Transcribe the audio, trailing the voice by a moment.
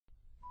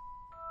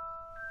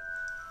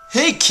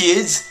Hey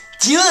kids,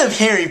 do you love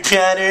Harry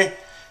Potter?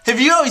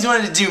 Have you always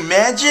wanted to do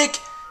magic?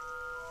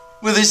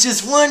 Well, there's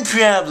just one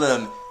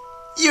problem.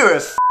 You're a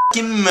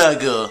f***ing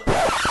muggle.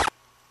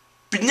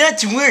 But not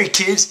to worry,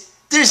 kids.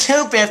 There's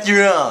hope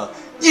after all.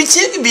 You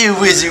too can be a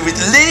wizard with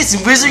the latest in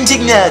wizarding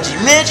technology,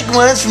 magic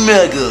wands for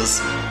muggles.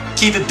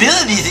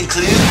 Capabilities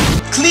include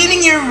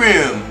cleaning your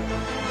room,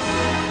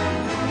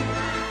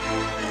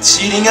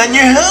 cheating on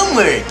your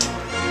homework,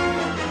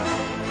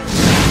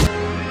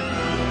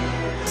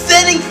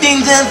 setting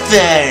things on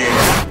fire,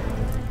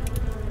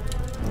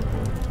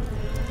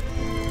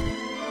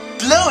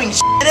 blowing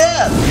shit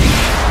up,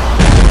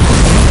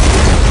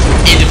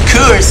 and of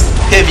course,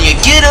 having a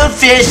good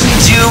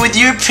old-fashioned duel with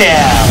your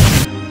pal.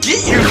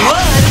 Get your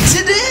wand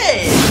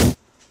today!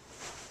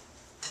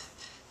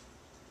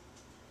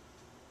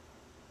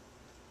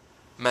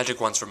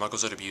 Magic wands for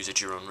muggles are to be used at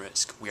your own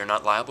risk. We are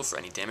not liable for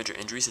any damage or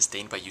injury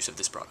sustained by use of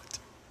this product.